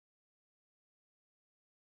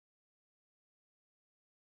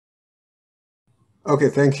Okay,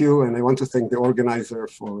 thank you. And I want to thank the organizer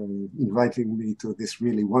for inviting me to this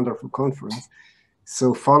really wonderful conference.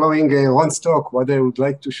 So following Ron's talk, what I would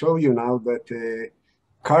like to show you now that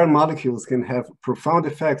chiral molecules can have profound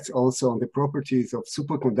effects also on the properties of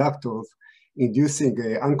superconductors, inducing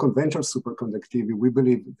unconventional superconductivity, we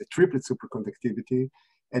believe the triplet superconductivity,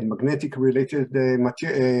 and magnetic related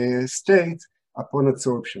states upon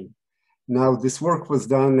absorption. Now, this work was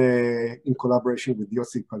done in collaboration with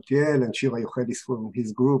Yossi Paltiel and Shira Yochedis from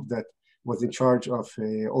his group that was in charge of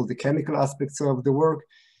all the chemical aspects of the work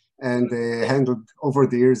and handled over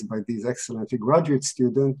the years by these excellent graduate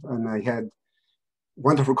students. And I had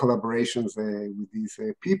wonderful collaborations with these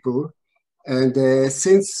people. And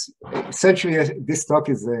since essentially this talk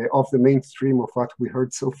is off the mainstream of what we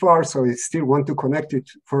heard so far, so I still want to connect it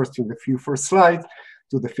first in the first slides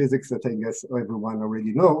to the physics that I guess everyone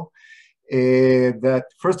already know. That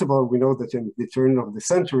first of all, we know that in the turn of the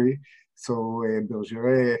century, so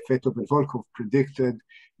Bergeret, Fetov, and Volkov predicted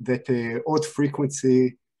that odd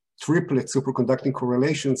frequency triplet superconducting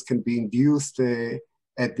correlations can be induced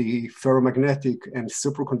at the ferromagnetic and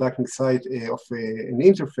superconducting side of an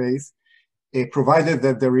interface, provided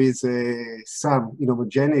that there is some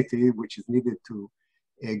inhomogeneity which is needed to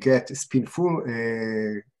get spin-full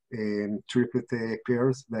triplet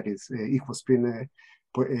pairs, that is equal spin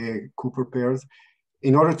Cooper pairs.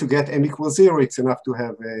 In order to get m equals 0, it's enough to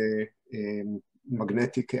have a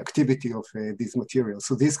magnetic activity of these materials.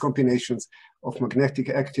 So these combinations of magnetic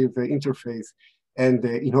active interface and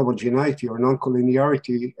inhomogeneity or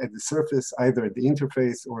non-collinearity at the surface, either at the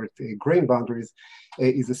interface or at the grain boundaries,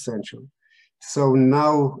 is essential. So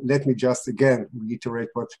now let me just again reiterate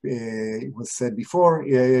what was said before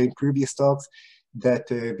in previous talks, that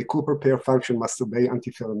the Cooper pair function must obey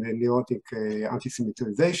antifermionic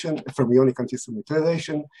fermionic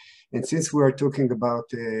antisymmetrization. And since we are talking about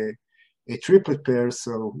a triplet pair,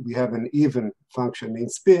 so we have an even function in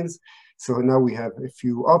spins. So now we have a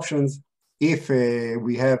few options. If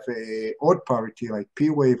we have a odd parity like P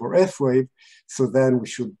wave or F wave, so then we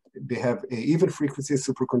should have a even frequency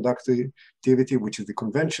superconductivity, which is the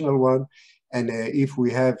conventional one. And if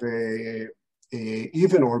we have a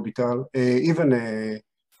even orbital, even a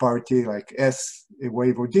parity like S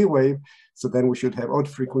wave or D wave, so then we should have odd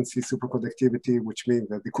frequency superconductivity, which means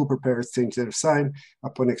that the Cooper pairs change their sign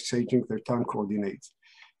upon exchanging their time coordinates.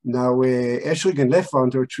 Now, Eschrig and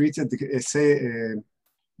Lefvander treated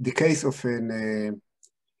the case of a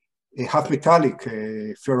half metallic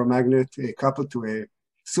ferromagnet coupled to a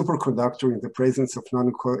superconductor in the presence of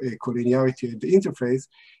non-collinearity at the interface.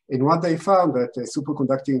 And what they found that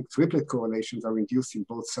superconducting triplet correlations are induced in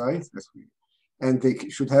both sides, and they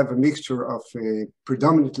should have a mixture of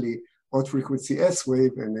predominantly odd frequency S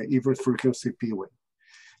wave and even frequency P wave.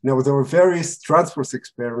 Now, there were various transverse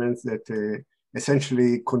experiments that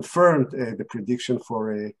essentially confirmed the prediction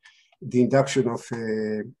for the induction of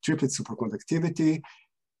triplet superconductivity.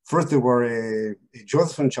 First, there were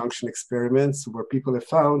Josephson junction experiments where people have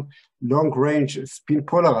found long-range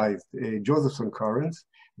spin-polarized Josephson currents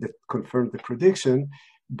that confirmed the prediction,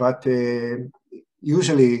 but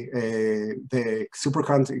usually the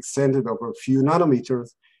supercurrent extended over a few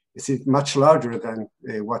nanometers is much larger than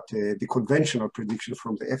what the conventional prediction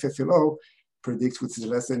from the FFLO predicts, which is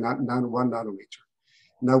less than 1 nanometer.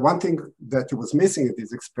 Now, one thing that was missing in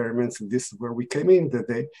these experiments, and this is where we came in, that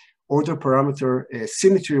the order parameter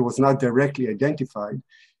symmetry was not directly identified.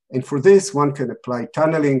 And for this, one can apply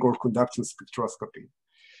tunneling or conduction spectroscopy.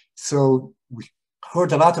 So we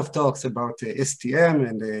heard a lot of talks about STM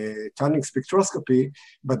and tunneling spectroscopy,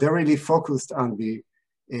 but they're really focused on the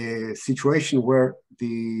situation where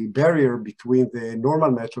the barrier between the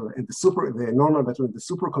normal metal and the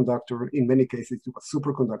superconductor, in many cases, a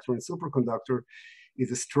superconductor and superconductor, is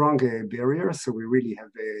a strong barrier. So we really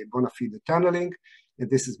have the bona fide tunneling. And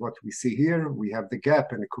this is what we see here. We have the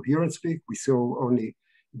gap and the coherence peak. We saw only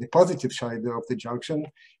the positive side of the junction.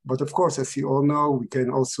 But of course, as you all know, we can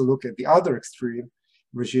also look at the other extreme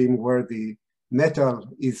regime where the metal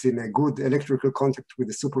is in a good electrical contact with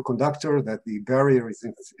the superconductor, that the barrier is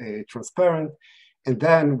transparent. And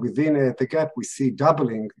then within the gap, we see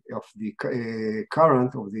doubling of the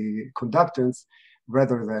current of the conductance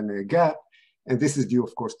rather than a gap. And this is due,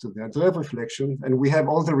 of course, to the Andreev reflection. And we have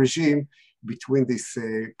all the regime between this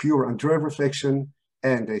pure Andreev reflection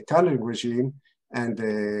and a tunneling regime. And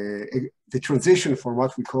the transition from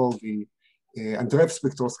what we call the Andreev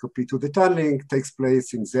spectroscopy to the tunneling takes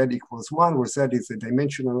place in Z equals 1, where Z is a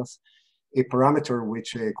dimensional a parameter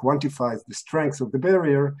which quantifies the strength of the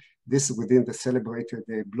barrier. This is within the celebrated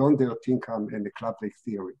Blonder, Tinkham, and the Club-Lake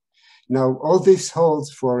theory. Now, all this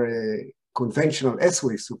holds for conventional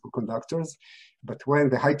S-wave superconductors, But when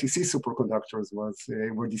the high TC superconductors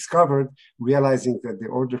were discovered, realizing that the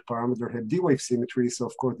ordered parameter had D-wave symmetry, so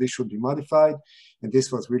of course this should be modified. And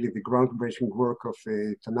this was really the groundbreaking work of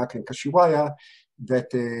Tanaka and Kashiwaya that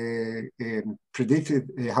predicted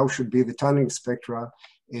how should be the tunneling spectra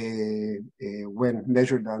when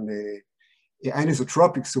measured on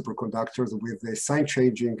anisotropic superconductors with the sign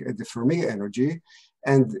changing at the Fermi energy.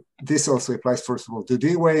 And this also applies, first of all, to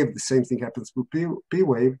D-wave. The same thing happens to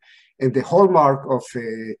P-wave. And the hallmark of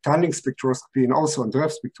tunneling spectroscopy and also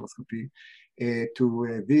Andreev spectroscopy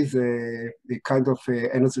to these kind of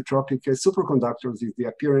anisotropic superconductors is the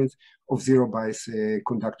appearance of zero bias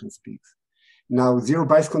conductance peaks. Now, zero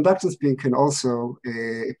bias conductance peak can also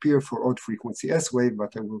appear for odd frequency S wave,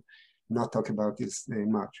 but I will not talk about this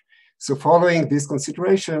much. So following this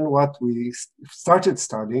consideration, what we started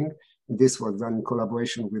studying, this was done in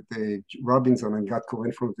collaboration with Robinson and Gad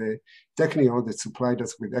Cohen from the Technion that supplied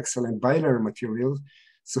us with excellent bilayer materials.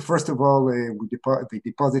 So first of all, they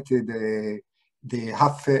deposited the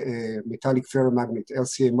half metallic ferromagnet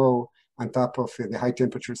LCMO on top of the high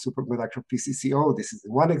temperature superconductor PCCO. This is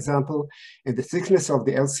one example. And the thickness of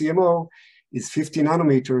the LCMO is 50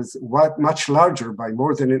 nanometers, much larger by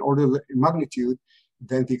more than an order of magnitude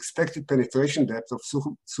than the expected penetration depth of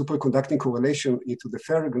superconducting correlation into the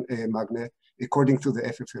ferromagnet according to the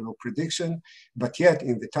FFLO prediction. But yet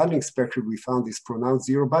in the tunneling spectrum, we found these pronounced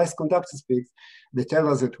zero bias conductance peaks that tell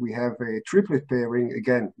us that we have a triplet pairing.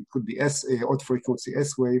 Again, it could be odd frequency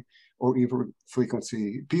S wave or even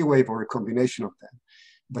frequency P wave or a combination of them.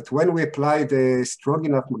 But when we apply the strong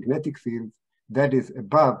enough magnetic field that is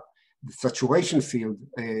above the saturation field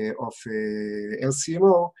of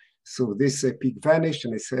LCMO, so this peak vanished,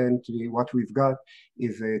 and essentially what we've got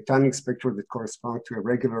is a tunneling spectrum that corresponds to a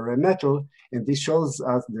regular metal, and this shows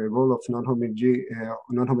us the role of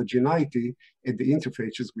non-homogeneity at the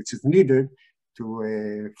interfaces, which is needed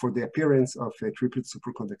for the appearance of a triplet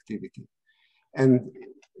superconductivity. And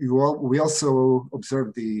we also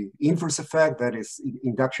observed the inverse effect, that is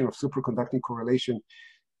induction of superconducting correlation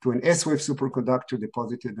to an S-wave superconductor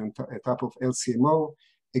deposited on top of LCMO.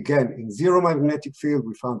 Again, in zero magnetic field,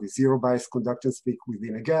 we found a zero bias conductance peak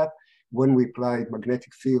within a gap. When we applied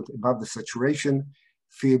magnetic field above the saturation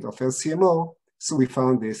field of LCMO, so we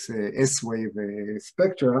found this S-wave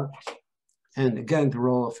spectra. And again, the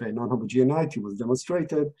role of non-homogeneity was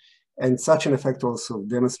demonstrated. And such an effect also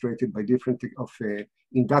demonstrated by different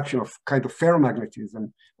induction of kind of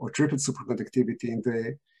ferromagnetism or triplet superconductivity in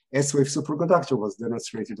the S-wave superconductor was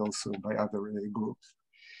demonstrated also by other groups.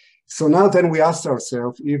 So now then we asked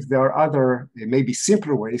ourselves if there are other, maybe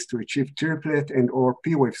simpler ways to achieve triplet and or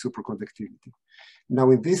P-wave superconductivity. Now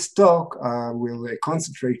in this talk, we'll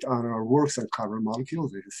concentrate on our works on chiral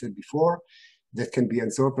molecules, as I said before, that can be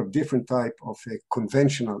absorbed of different type of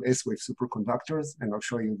conventional S-wave superconductors, and I'll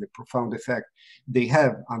show you the profound effect they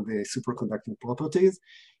have on the superconducting properties.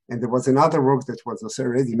 And there was another work that was also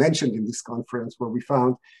already mentioned in this conference where we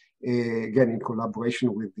found, again, in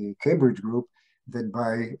collaboration with the Cambridge group, that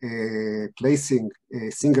by placing a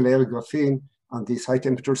single layer graphene on this high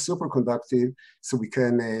temperature superconductive, so we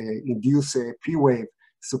can induce a P-wave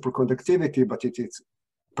superconductivity, but it is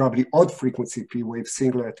probably odd frequency P-wave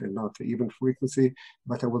singlet and not even frequency,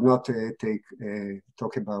 but I will not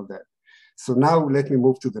talk about that. So now let me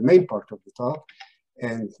move to the main part of the talk.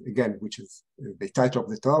 And again, which is the title of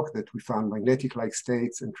the talk, that we found magnetic-like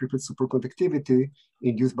states and triplet superconductivity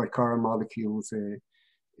induced by chiral molecules on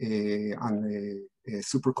a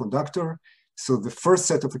superconductor. So the first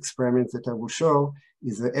set of experiments that I will show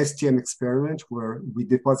is the STM experiment where we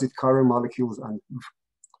deposit chiral molecules on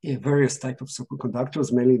various types of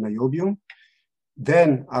superconductors, mainly niobium.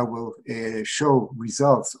 Then I will show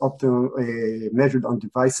results measured on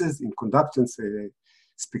devices in conductance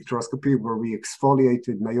spectroscopy where we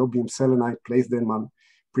exfoliated niobium selenide, placed them on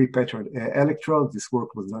pre-patterned electrodes. This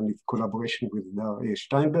work was done in collaboration with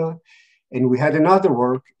Steinberg. And we had another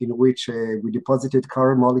work in which we deposited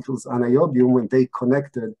chiral molecules on niobium when they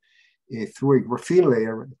connected through a graphene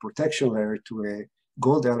layer, a protection layer, to a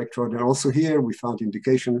gold electrode. And also here we found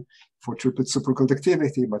indication for triplet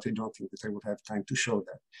superconductivity, but I don't think that I would have time to show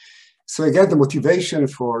that. So again, the motivation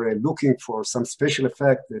for looking for some special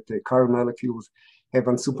effect that the chiral molecules have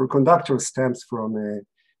on superconductors stems from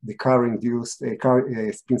the chiral-induced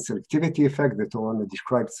spin selectivity effect that Oana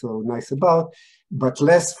described so nice about, but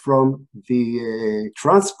less from the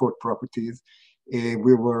transport properties. I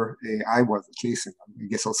was at least, and I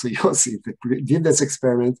guess also Yossi, that did this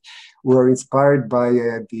experiment, were inspired by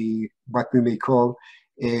what we may call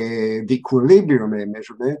the equilibrium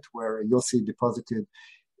measurement, where Yossi deposited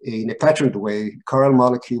in a patterned way, chiral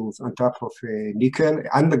molecules on top of nickel,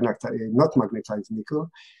 not magnetized nickel,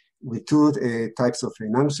 with two types of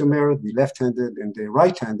nanometer, the left-handed and the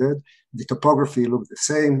right-handed. The topography looked the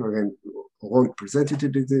same, and I won't present it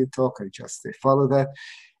in the talk, I just follow that.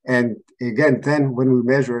 And again, then when we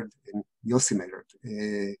measured, and Yossi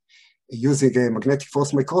measured, using a magnetic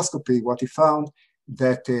force microscopy, what he found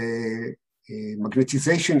that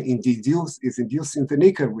magnetization is induced in the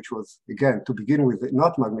nickel, which was, again, to begin with,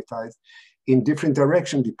 not magnetized, in different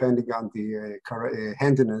directions depending on the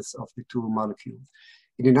handedness of the two molecules.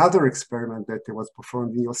 In another experiment that was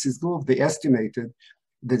performed in Yossi's group, they estimated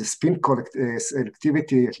that the spin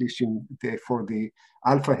selectivity, at least for the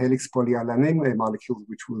alpha helix polyalanine molecules,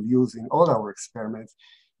 which we'll use in all our experiments,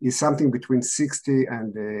 is something between 60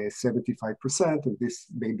 and 75%, and this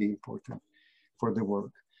may be important for the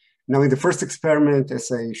work. Now, in the first experiment,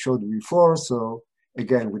 as I showed before, so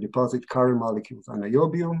again, we deposit chiral molecules on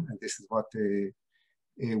niobium, and this is what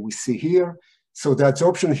we see here. So the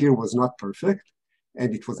absorption here was not perfect,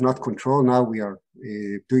 and it was not controlled. Now we are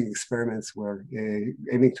doing experiments where,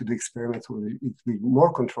 aiming to do experiments where it will be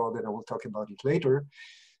more controlled, and I will talk about it later.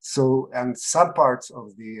 So, and some parts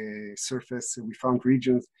of the surface, we found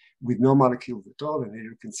regions with no molecules at all, and here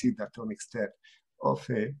you can see the atomic state of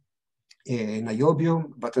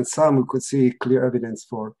niobium, but in some we could see clear evidence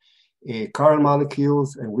for chiral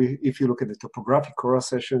molecules, and if you look at the topographic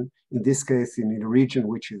cross-section, in this case in a region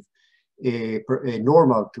which is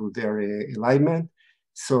normal to their alignment.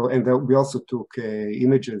 So, and we also took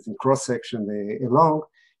images in cross-section along,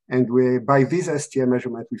 and by this STM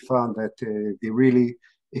measurement, we found that they really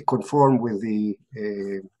conform with the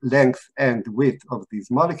length and width of these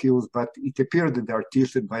molecules, but it appeared that they are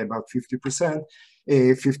tilted by about 50%,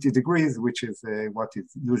 50 degrees, which is what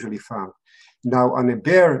is usually found. Now, on a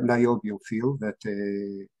bare niobium field that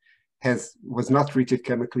was not treated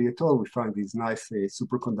chemically at all, we found these nice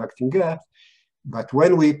superconducting gaps. But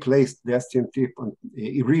when we placed the STM tip on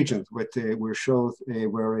regions where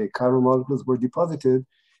chiral molecules were deposited,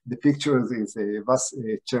 the picture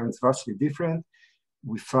turns vastly different.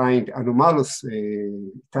 We find anomalous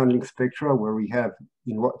tunneling spectra where we have,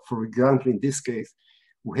 for example, in this case,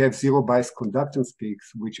 we have zero bias conductance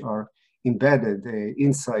peaks, which are embedded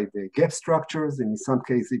inside the gap structures, and in some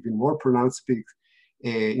cases, even more pronounced peaks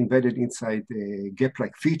embedded inside the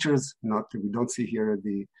gap-like features. We don't see here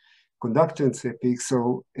the conductance peaks.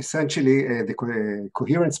 So essentially, the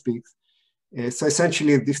coherence peaks. So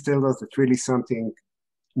essentially, this tells us that really something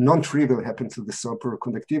non-trivial happens to the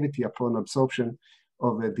superconductivity upon absorption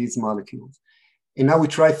of these molecules. And now we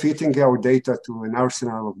try fitting our data to an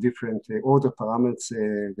arsenal of different order parameters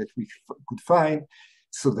that we could find.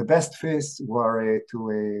 So the best fits were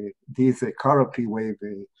to these chiral P-wave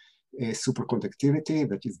superconductivity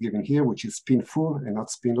that is given here, which is spin-full and not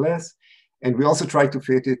spin-less. And we also try to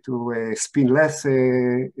fit it to a spin-less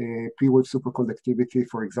P-wave superconductivity,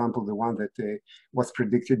 for example, the one that was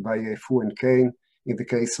predicted by Fu and Kane in the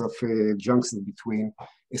case of junctions between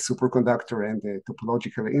a superconductor and a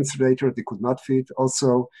topological insulator. They could not fit.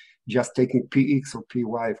 Also, just taking Px or Py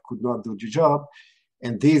could not do the job.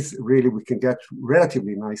 And these really, we can get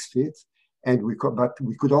relatively nice fits. And but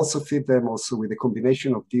we could also fit them also with a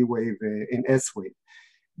combination of D wave and S wave.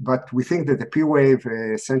 But we think that the P wave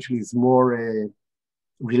essentially is more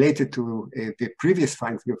related to the previous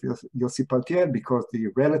findings of Yossi Paltiel, because the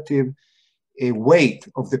relative weight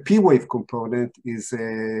of the P wave component is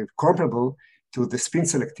comparable to the spin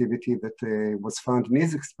selectivity that was found in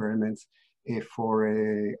his experiments for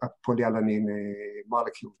polyalanine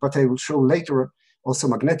molecules. But I will show later also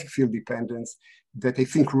magnetic field dependence that I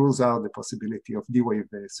think rules out the possibility of D wave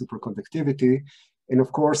superconductivity. And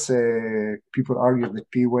of course, people argue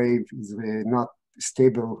that P wave is not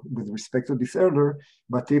stable with respect to this order,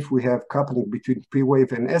 but if we have coupling between P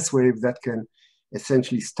wave and S wave, that can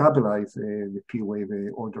essentially stabilize the P wave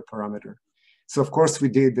order parameter. So of course, we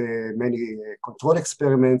did many control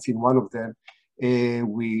experiments. In one of them,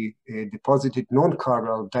 we deposited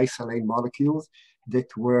non-chiral disilane molecules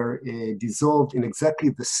that were dissolved in exactly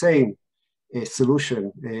the same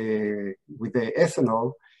solution with the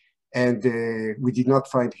ethanol. And we did not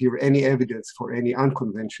find here any evidence for any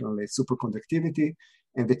unconventional superconductivity.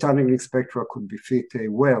 And the tunneling spectra could be fit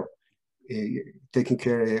well, taking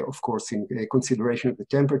care, of course, in consideration of the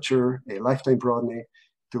temperature, lifetime broadening,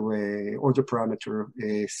 to a order parameter,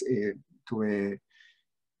 to a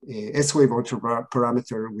S-wave order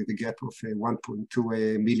parameter with a gap of 1.2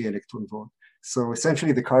 milli-electron volt. So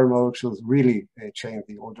essentially, the chiral molecules really change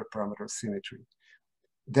the order parameter symmetry.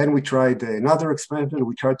 Then we tried another experiment.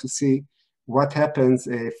 We tried to see what happens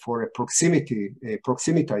for a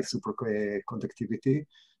proximitized superconductivity.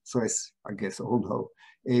 So as I guess all know,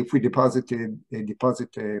 if we deposit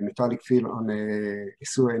a metallic field on an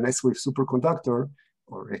S-wave superconductor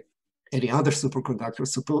or any other superconductor,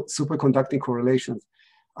 superconducting correlations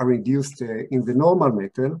are induced in the normal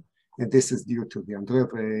metal, and this is due to the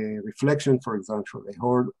Andreev reflection, for example, a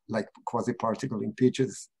Hall like quasi-particle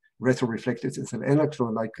impinges retroreflected as an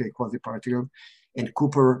electron like a quasi-particle, and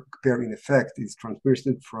Cooper pair in effect is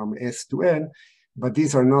transmitted from S to N, but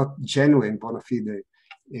these are not genuine bona fide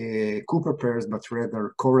Cooper pairs, but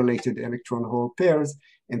rather correlated electron-hole pairs,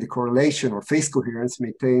 and the correlation or phase coherence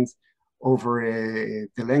maintains over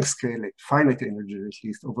the length scale at finite energy, at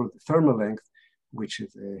least over the thermal length, which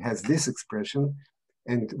is, has this expression.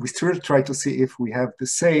 And we still try to see if we have the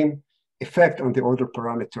same effect on the order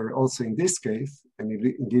parameter also in this case, and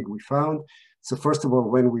indeed we found. So first of all,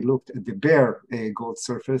 when we looked at the bare gold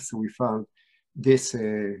surface, we found this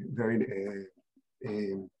very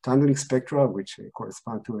tunneling spectra, which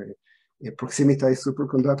correspond to a proximitized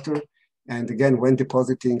superconductor. And again, when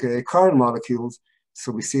depositing chiral molecules,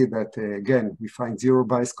 so we see that, again, we find zero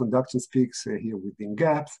bias conductance peaks here within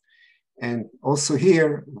gaps. And also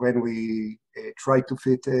here, when we try to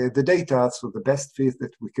fit the data, so the best fit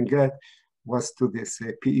that we can get was to this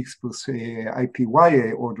px plus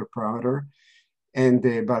IPY order parameter. And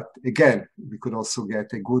but again, we could also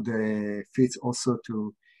get a good fit also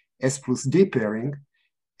to S plus D pairing.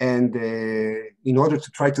 And in order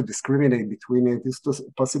to try to discriminate between these two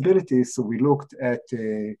possibilities, so we looked at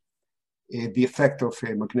the effect of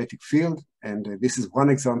a magnetic field. And this is one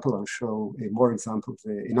example. I'll show more examples,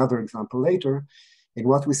 another example later. And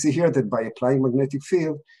what we see here that by applying magnetic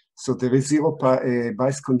field, so there is zero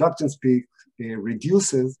bias conductance peak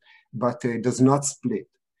reduces, but does not split.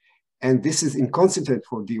 And this is inconsistent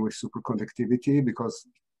for D-wave superconductivity because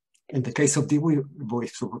in the case of D-wave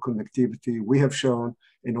superconductivity, we have shown,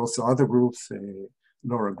 and also other groups,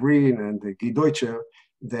 Laura Green and Guy Deutscher,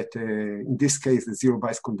 that in this case, the zero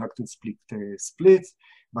bias conductance split splits,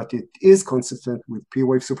 but it is consistent with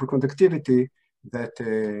P-wave superconductivity that,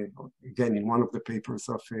 again, in one of the papers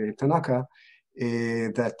of Tanaka,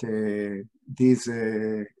 that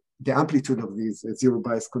the amplitude of these zero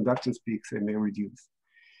bias conductance peaks may reduce.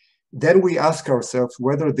 Then we ask ourselves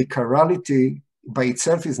whether the chirality by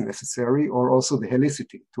itself is necessary or also the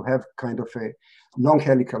helicity to have kind of a long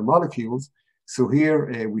helical molecules. So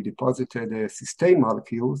here we deposited sustained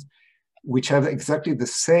molecules which have exactly the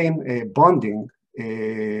same bonding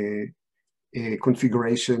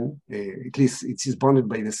configuration, at least it is bonded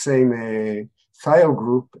by the same thiol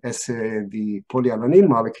group as the polyalanine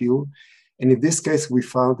molecule. And in this case, we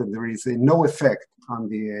found that there is no effect on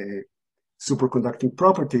the superconducting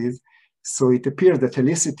properties. So it appears that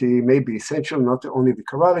helicity may be essential, not only the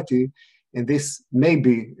chirality, and this may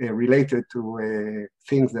be related to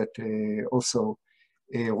things that also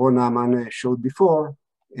Ron Aman showed before,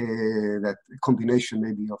 that combination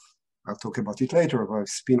maybe of, I'll talk about it later, of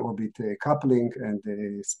spin orbit coupling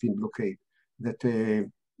and spin blockade, that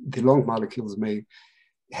the long molecules may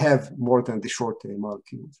have more than the short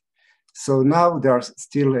molecules. So now there are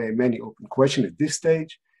still many open questions at this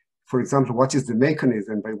stage. For example, what is the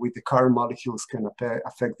mechanism by which the chiral molecules can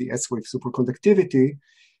affect the S-wave superconductivity?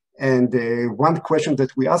 And one question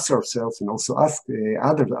that we ask ourselves and also ask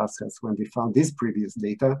others ask us when they found this previous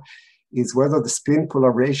data is whether the spin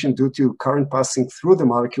polarization due to current passing through the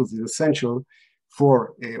molecules is essential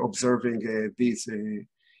for observing these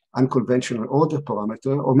unconventional order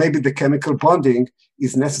parameter, or maybe the chemical bonding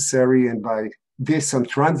is necessary and by this some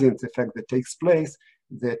transient effect that takes place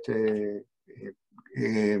that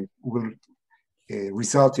will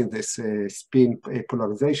result in this spin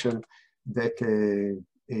polarization that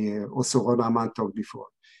also Ron Aman talked before.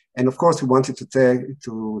 And of course, we wanted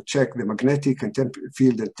to check the magnetic and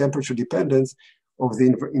field and temperature dependence of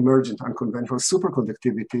the emergent unconventional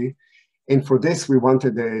superconductivity. And for this, we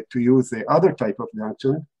wanted to use the other type of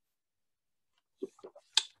junction.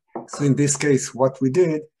 So in this case, what we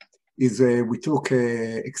did is we took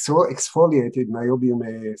exfoliated niobium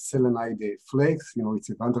selenide flakes. You know, it's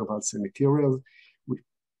a van der Waals material,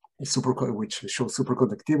 which shows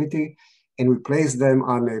superconductivity. And we place them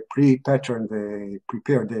on a pre-patterned,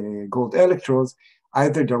 prepared gold electrodes,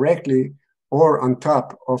 either directly or on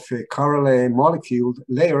top of a chiral molecule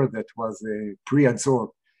layer that was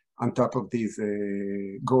pre-adsorbed on top of these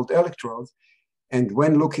gold electrodes. And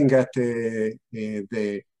when looking at the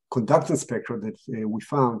conductance spectra that we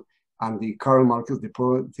found on the chiral molecules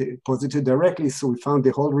deposited directly, so we found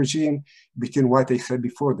the whole regime between what I said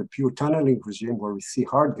before, the pure tunneling regime where we see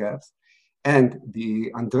hard gaps, and the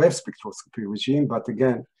Andreev spectroscopy regime, but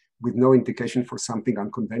again, with no indication for something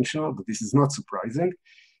unconventional, but this is not surprising.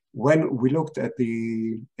 when we looked at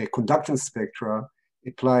the conductance spectra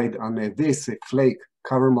applied on this flake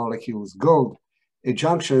chiral molecules gold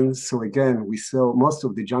junctions, so again, we saw most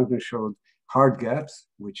of the junctions showed hard gaps,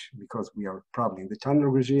 which because we are probably in the tunnel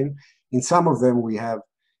regime. In some of them, we have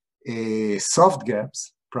soft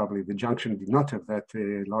gaps. Probably the junction did not have that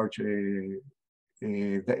large,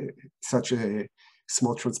 such a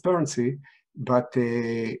small transparency. But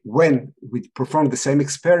when we performed the same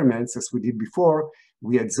experiments as we did before,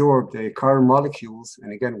 we absorbed the chiral molecules,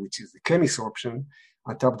 and again, which is the chemisorption,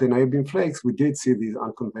 on top of the niobium flakes, we did see these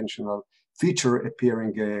unconventional feature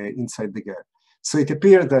appearing inside the gap. So it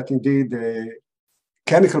appeared that indeed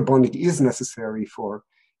chemical bonding is necessary for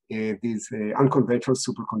these unconventional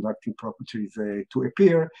superconducting properties to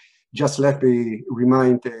appear. Just let me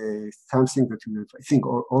remind something that you've, I think,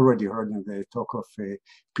 already heard in the talk of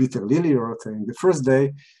Peter Lillieroth in the first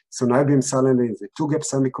day. So niobium selenide is a two-gap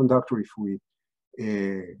semiconductor. If we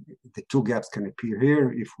the two gaps can appear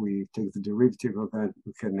here. If we take the derivative of that,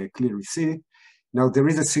 we can clearly see it. Now, there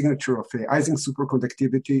is a signature of Ising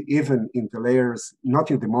superconductivity, even in the layers,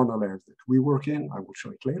 not in the monolayers that we work in. I will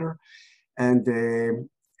show it later. And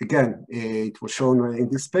again, it was shown in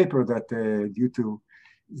this paper that due to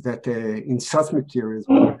that in such materials,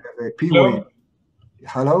 we have a P-wave.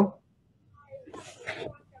 Hello?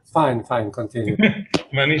 Fine, continue.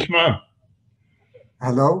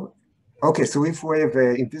 Hello? Okay, so if we have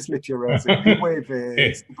in this materials a P-wave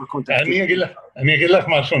superconductivity. אני אגיד לך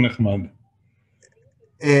משהו נחמד.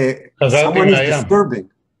 Someone is disturbing.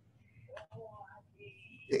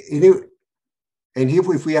 And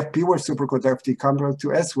if we have P-wave superconductivity compared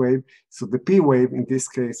to S-wave, so the P-wave in this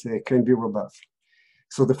case can be robust.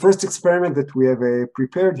 So the first experiment that we have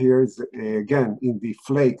prepared here is again in the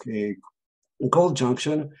flake gold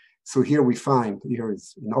junction. So here we find, here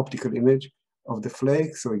is an optical image of the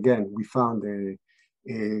flake. So again, we found a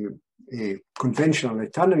conventional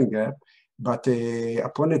tunneling gap, but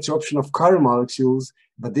upon absorption of chiral molecules,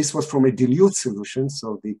 but this was from a dilute solution.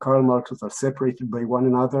 So the chiral molecules are separated by one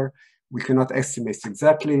another. We cannot estimate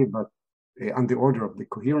exactly, but on the order of the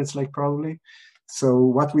coherence-like probably. So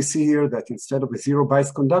what we see here that instead of a zero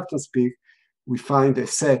bias conductance peak, we find a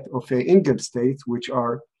set of in-gap states which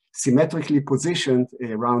are symmetrically positioned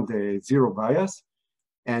around the zero bias.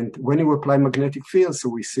 And when you apply magnetic fields, so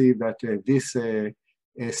we see that these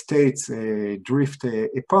states drift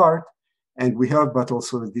apart, and we have, but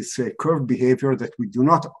also this curved behavior that we do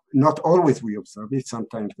not always we observe it.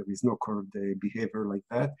 Sometimes there is no curved behavior like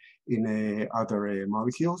that in other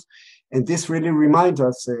molecules. And this really reminds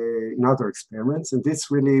us in other experiments, and this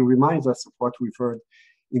really reminds us of what we've heard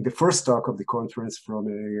in the first talk of the conference from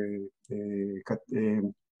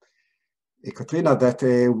Katrina, that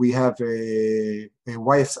we have a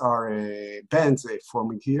YSR bands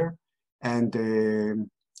forming here. And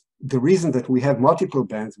the reason that we have multiple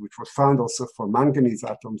bands, which was found also for manganese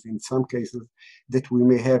atoms in some cases, that we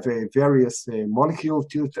may have various molecule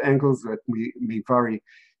tilt angles that may vary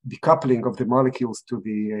the coupling of the molecules to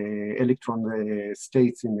the electron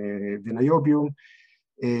states in the niobium.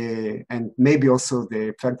 And maybe also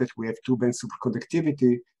the fact that we have two-band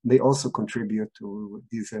superconductivity may also contribute to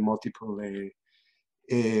these multiple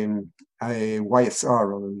YSR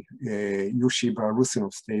or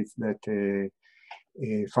U-Shiba-Rusinov states that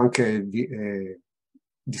Funke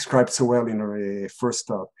described so well in her first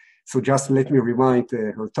talk. So just let me remind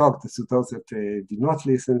her talk to those that did not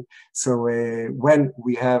listen. So when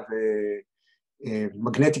we have a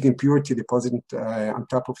magnetic impurity deposited on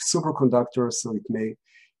top of a superconductor, so it may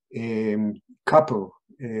couple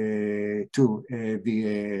to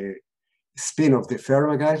the spin of the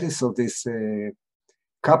ferromagnetic. So this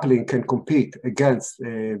coupling can compete against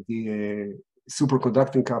the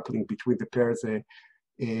superconducting coupling between the pairs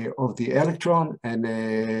of the electron, and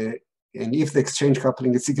if the exchange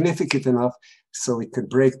coupling is significant enough, so it can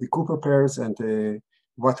break the Cooper pairs. And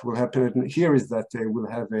what will happen here is that we'll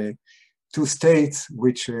have two states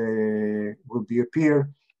which will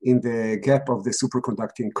appear in the gap of the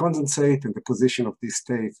superconducting condensate, and the position of these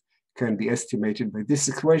states can be estimated by this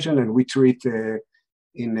equation. And we treat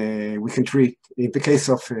we can treat in the case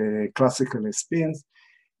of classical spins.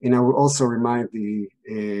 And I will also remind the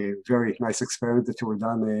very nice experiment that were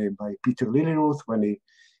done by Peter Lillieroth when he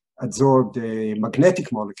absorbed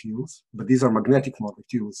magnetic molecules, but these are magnetic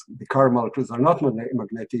molecules. The chiral molecules are not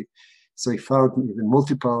magnetic. So he found even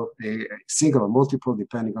multiple, single or multiple,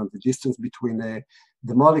 depending on the distance between the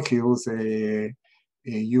molecules,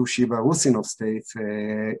 U-Shiba-Rusinov states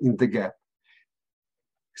in the gap.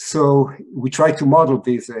 So we try to model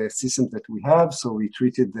these systems that we have. So we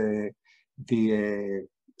treated the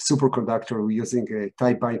superconductor using a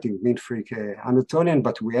tight binding mean-freak Hamiltonian,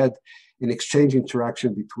 but we had an exchange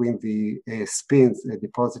interaction between the spins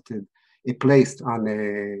deposited, placed on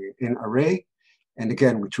an array. And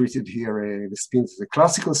again, we treated here the spins as the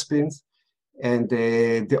classical spins. And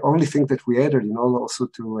the only thing that we added in order also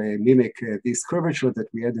to mimic this curvature, that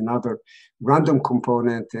we had another random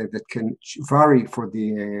component that can vary for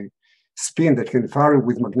the spin, that can vary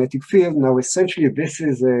with magnetic field. Now, essentially, this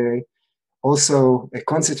is also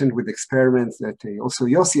consistent with experiments that also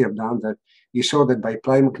Yossi have done, that he showed that by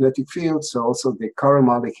applying magnetic fields, so also the chiral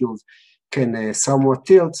molecules can somewhat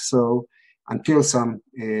tilt, so until some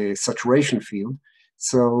saturation field.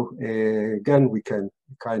 So again, we can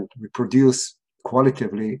kind of reproduce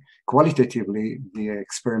qualitatively the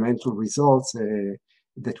experimental results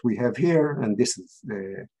that we have here, and this is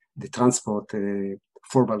the transport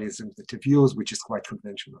formalism that we've used, which is quite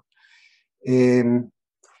conventional.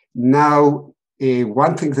 Now,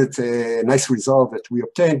 one thing that's a nice result that we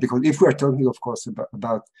obtained, because if we are talking, of course,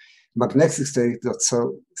 about magnetic state,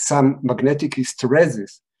 so some magnetic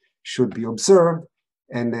hysteresis should be observed.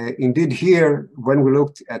 And indeed here, when we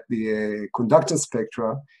looked at the conductance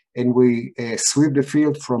spectra and we sweep the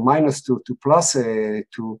field from -2 to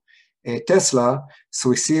 +2 Tesla, so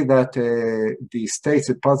we see that the states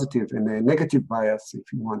at positive and a negative bias,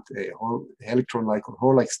 if you want a whole electron-like or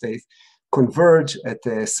hole-like state, converge at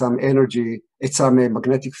some energy, at some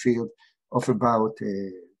magnetic field of about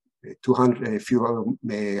 200, a few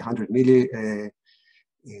hundred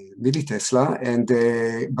millitesla. And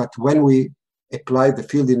but when we apply the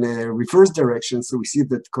field in a reverse direction, so we see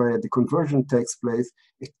that the conversion takes place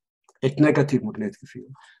at negative magnetic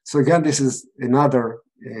field. So again, this is another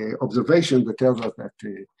observation that tells us that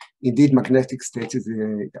indeed magnetic states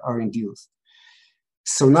are induced.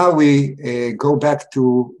 So now we go back to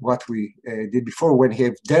what we did before when we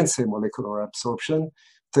have dense molecular absorption.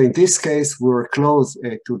 So in this case, we're close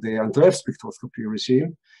to the Andreev spectroscopy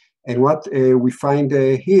regime. And what we find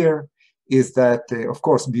here is that, of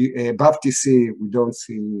course, above TC, we don't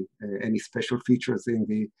see any special features in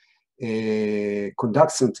the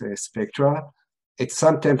conductant spectra. At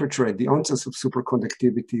some temperature, at the onset of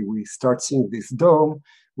superconductivity, we start seeing this dome,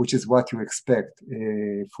 which is what you expect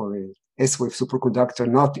for a S-wave superconductor,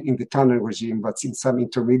 not in the tunnel regime, but in some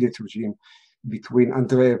intermediate regime between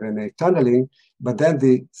Andreev and tunneling. But then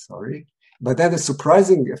the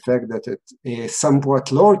surprising effect that at a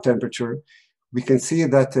somewhat lower temperature, we can see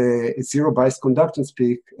that a zero bias conductance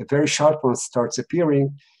peak, a very sharp one, starts appearing,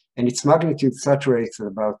 and its magnitude saturates at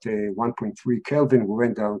about 1.3 Kelvin. We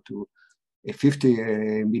went down to 50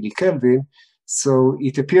 millikelvin. So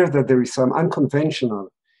it appears that there is some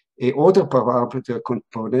unconventional order parameter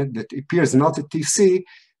component that appears not at TC,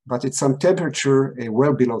 but at some temperature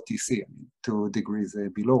well below TC, 2 degrees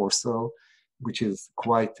below or so, which is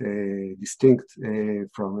quite distinct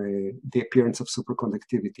from the appearance of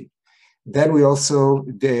superconductivity. Then we also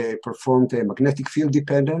performed a magnetic field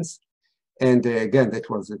dependence. And again, that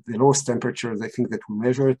was at the lowest temperatures, I think, that we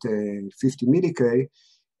measured, 50 millik.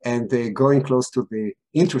 And going close to the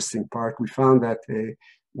interesting part, we found that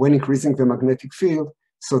when increasing the magnetic field,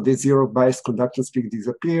 so the zero bias conductance peak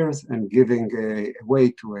disappears and giving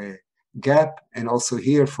way to a gap. And also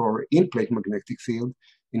here for in-plate magnetic field.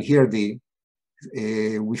 And here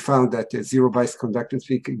we found that the zero bias conductance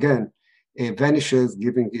peak again vanishes,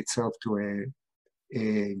 giving itself to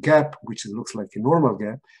a gap, which looks like a normal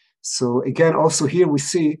gap. So again, also here we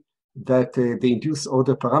see that the induced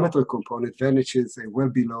order parameter component vanishes well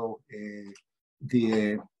below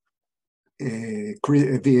the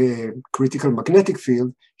critical magnetic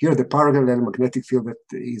field. Here, the parallel magnetic field that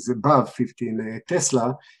is above 15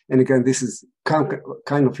 Tesla. And again, this is kind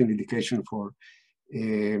of an indication for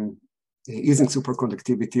easing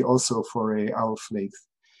superconductivity also for our flakes.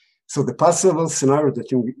 So the possible scenario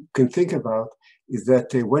that you can think about is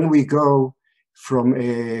that when we go from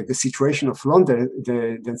the situation of long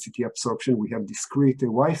density absorption, we have discrete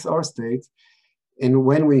YSR states. And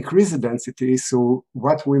when we increase the density, so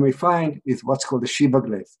what we may find is what's called the Shiba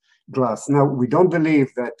glass. Now, we don't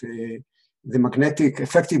believe that the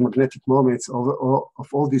effective magnetic moments of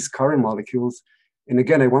all these current molecules, and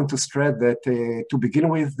again, I want to stress that to begin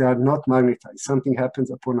with, they are not magnetized. Something happens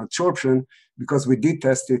upon absorption because we did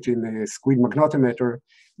test it in a squid magnetometer,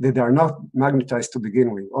 that they are not magnetized to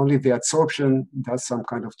begin with. Only the adsorption does some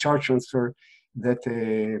kind of charge transfer that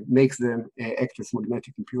makes them act as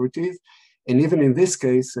magnetic impurities. And even in this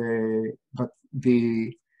case, but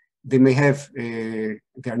they may have,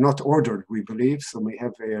 they are not ordered, we believe, so may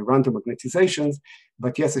have random magnetizations,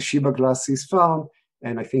 but yes, a Shiba glass is found.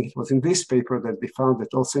 And I think it was in this paper that they found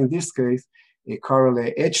that also in this case, a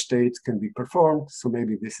chiral edge state can be performed. So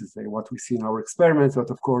maybe this is what we see in our experiments, but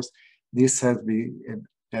of course, this have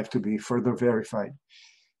to be further verified.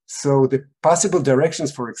 So the possible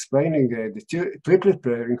directions for explaining the triplet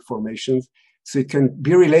pairing formations, so it can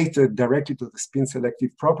be related directly to the spin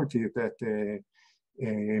selective property that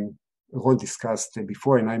Ron discussed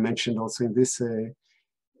before, and I mentioned also in this at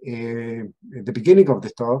the beginning of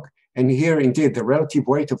the talk. And here, indeed, the relative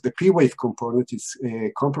weight of the p-wave component is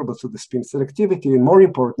comparable to the spin selectivity. And more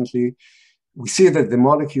importantly, we see that the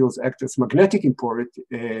molecules act as magnetic impurities,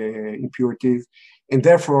 and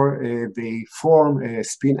therefore they form a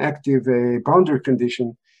spin-active boundary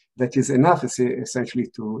condition that is enough essentially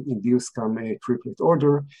to induce some triplet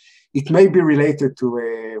order. It may be related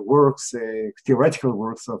to works, theoretical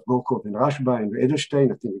works of Volkov and Rashba and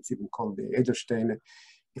Edelstein. I think it's even called the Edelstein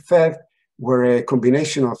effect, where a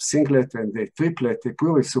combination of singlet and the triplet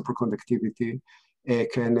p-wave superconductivity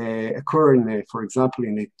can occur in, for example,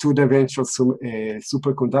 in a two-dimensional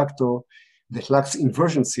superconductor that lacks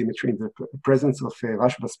inversion symmetry in the presence of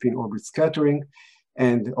Rashba spin orbit scattering,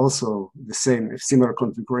 and also the similar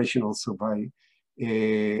configuration also by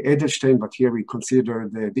Edelstein, but here we consider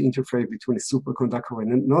the interface between a superconductor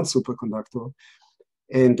and a non-superconductor,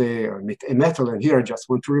 and a metal. And here I just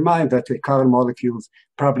want to remind that the chiral molecules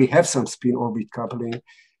probably have some spin orbit coupling,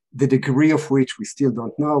 the degree of which we still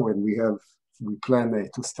don't know, and we plan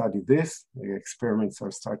to study this. Experiments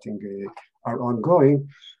are ongoing,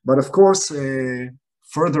 but of course,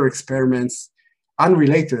 further experiments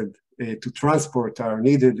unrelated to transport are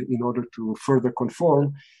needed in order to further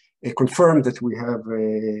confirm that we have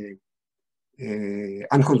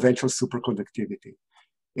unconventional superconductivity.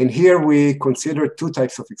 And here we consider two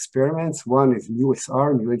types of experiments. One is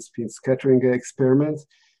MUSR, muon spin scattering experiments.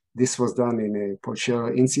 This was done in a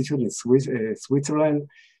Porcher Institute in Switzerland.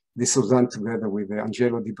 This was done together with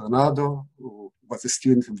Angelo Di Bernardo, who was a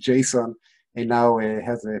student of Jason and now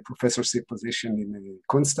has a professorship position in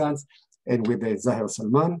Constance, and with Zahir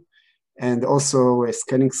Salman. And also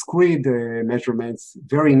scanning squid measurements,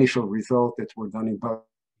 very initial results that were done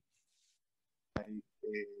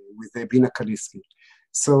with Bina Kaliski.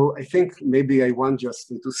 So I think maybe I want just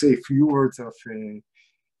to say a few words of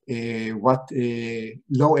what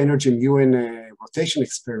low energy muon rotation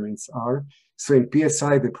experiments are. So in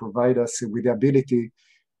PSI, they provide us with the ability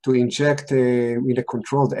to inject with a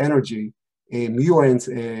controlled energy muons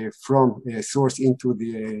from a source into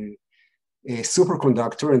the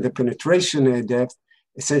superconductor, and the penetration depth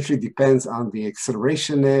essentially depends on the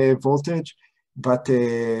acceleration voltage. But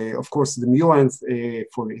of course, the muons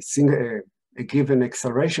for a given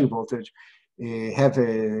acceleration voltage have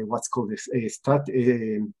what's called a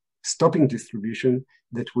stopping distribution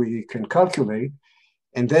that we can calculate.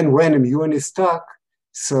 And then when a muon is stuck,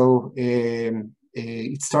 so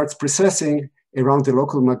it starts processing around the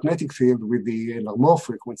local magnetic field with the Larmor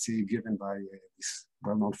frequency given by this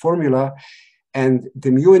well-known formula. And the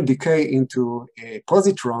muon decay into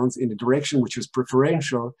positrons in a direction which is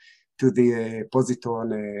preferential to the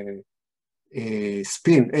positron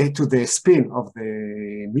spin, to the spin of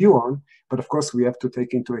the muon. But of course, we have to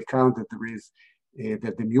take into account that there is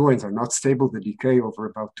that the muons are not stable. They decay over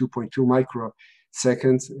about 2.2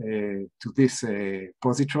 microseconds to this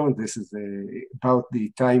positron. This is about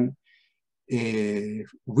the time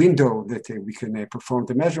window that we can perform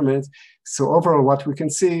the measurements. So overall, what we can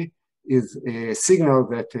see is a signal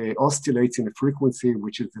that oscillates in a frequency,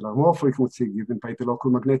 which is the Larmor frequency given by the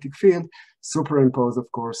local magnetic field, superimposed,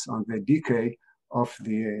 of course, on the decay of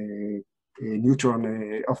the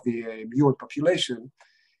neutron, of the muon population.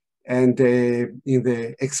 And in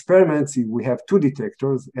the experiments, we have two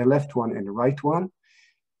detectors, a left one and a right one.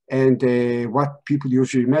 And what people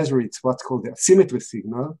usually measure, it's what's called the asymmetry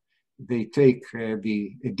signal. They take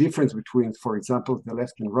the difference between, for example, the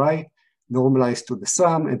left and right, normalize to the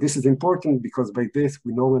sum. And this is important because by this,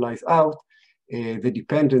 we normalize out the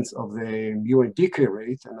dependence of the muon decay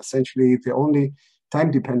rate. And essentially, the only time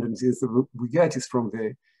dependencies that we get is from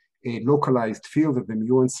the localized field of the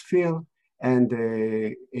muons field. And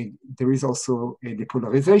there is also a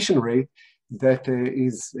depolarization rate that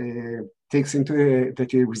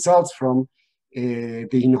results from the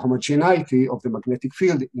inhomogeneity of the magnetic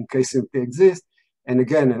field in case it exists. And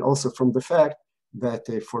again, and also from the fact that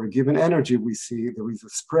for a given energy, we see there is a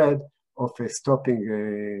spread of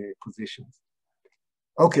stopping positions.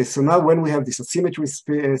 Okay, so now when we have this asymmetry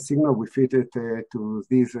signal, we fit it to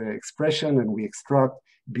this expression and we extract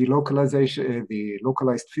the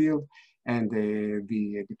localized field and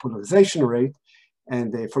the depolarization rate.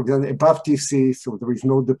 And for example, above TC, so there is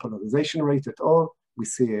no depolarization rate at all. We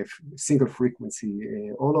see a single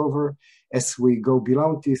frequency all over. As we go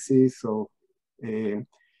below TC, so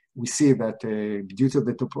we see that due to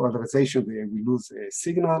the polarization, we lose a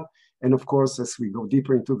signal. And of course, as we go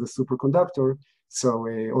deeper into the superconductor, so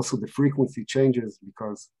also the frequency changes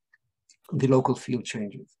because the local field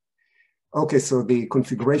changes. Okay, so the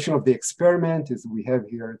configuration of the experiment is we have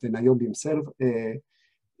here the niobium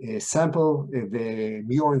sample. The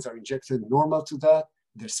muons are injected normal to that.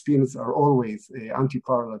 Their spins are always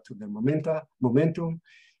anti-parallel to the momentum.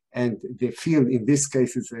 And the field in this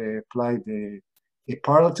case is applied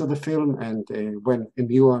parallel to the film. And when a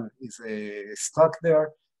muon is stuck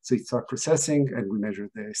there, so it starts processing and we measure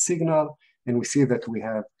the signal. And we see that we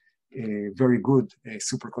have a very good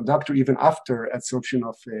superconductor. Even after adsorption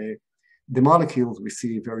of the molecules, we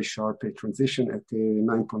see very sharp transition at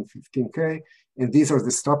 9.15 K. And these are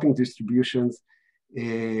the stopping distributions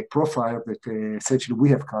profile that essentially we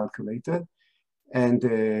have calculated. And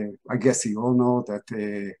I guess you all know that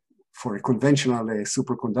for a conventional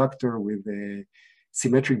superconductor with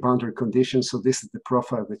symmetric boundary conditions, so this is the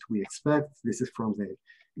profile that we expect. This is from the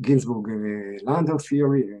Ginzburg-Landau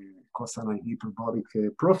theory, cosine hyperbolic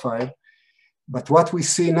profile. But what we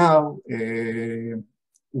see now in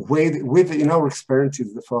our experience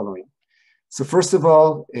is the following. So first of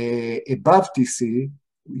all, above TC,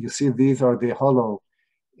 you see these are the hollow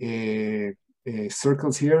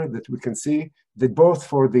circles here that we can see. They both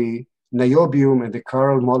for the niobium and the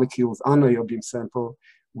chiral molecules on niobium sample,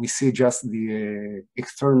 we see just the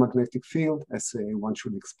external magnetic field as one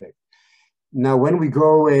should expect. Now, when we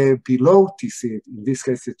go below TC, in this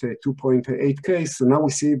case, it's 2.8 K, so now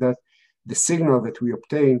we see that the signal that we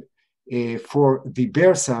obtained for the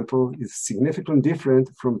bare sample is significantly different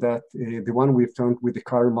from that, the one we found with the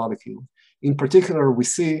chiral molecule. In particular, we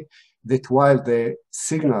see that while the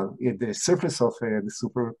signal at the surface of the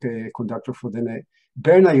superconductor for the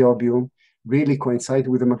bare niobium really coincides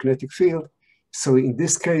with the magnetic field. So in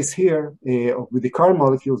this case here, with the chiral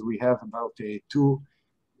molecules, we have about a 2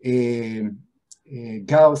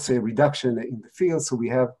 Gauss reduction in the field. So we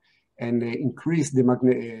have an increased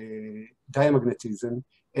diamagnetism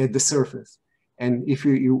at the surface. And if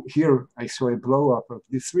here I show a blow up of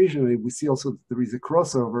this region, we see also that there is a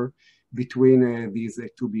crossover between these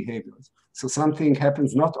two behaviors. So something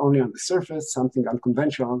happens not only on the surface, something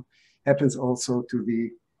unconventional happens also to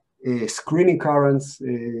the screening currents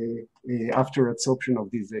after adsorption of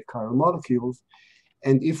these chiral molecules.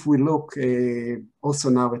 And if we look also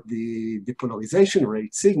now at the depolarization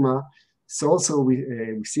rate, sigma, so also we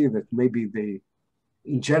see that maybe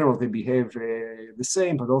in general, they behave the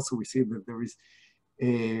same, but also we see that there is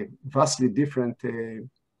vastly different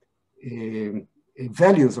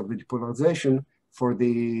values of the depolarization for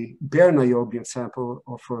the bare niobium sample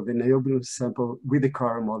or for the niobium sample with the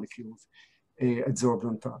chiral molecules adsorbed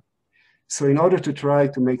on top. So in order to try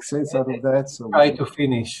to make sense out of that, so try to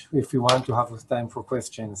finish if you want to have time for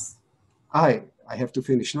questions. I have to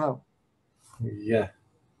finish now. Yeah,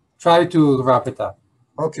 try to wrap it up.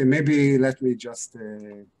 Okay, maybe let me just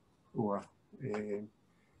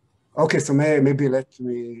okay, so maybe let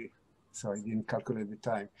me, sorry, I didn't calculate the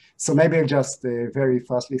time. So maybe I'll just very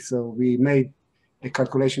fastly. So we made a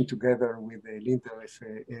calculation together with Lindelef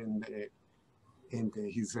and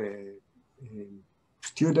his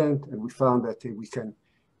student, and we found that we can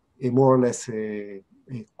more or less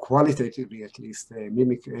qualitatively at least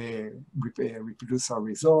mimic, reproduce our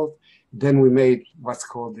result. Then we made what's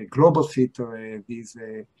called the global fit these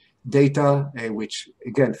data, which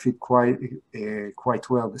again fit quite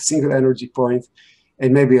well the single energy point.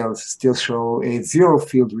 And maybe I'll still show a zero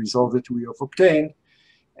field result that we have obtained.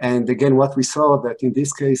 And again, what we saw that in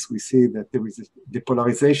this case, we see that there is a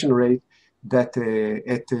depolarization rate that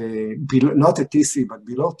not at TC, but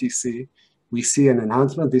below TC, we see an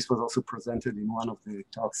enhancement. This was also presented in one of the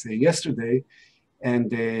talks yesterday.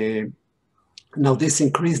 And now this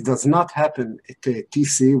increase does not happen at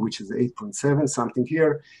TC, which is 8.7 something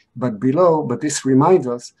here, but below. But this reminds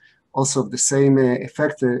us also of the same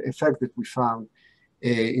effect that we found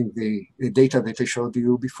in the data that I showed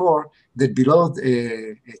you before, that below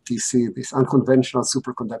TC, this unconventional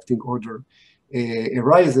superconducting order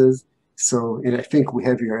arises. So, and I think we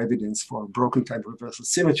have here evidence for broken time reversal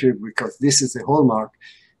symmetry, because this is a hallmark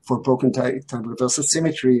for broken time reversal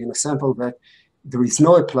symmetry in a sample that there is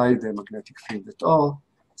no applied magnetic field at all.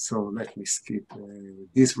 So let me skip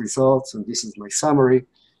these results, and this is my summary.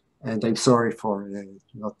 And I'm sorry for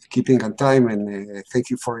not keeping on time, and thank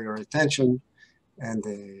you for your attention. And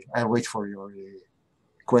I'll wait for your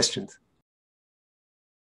questions.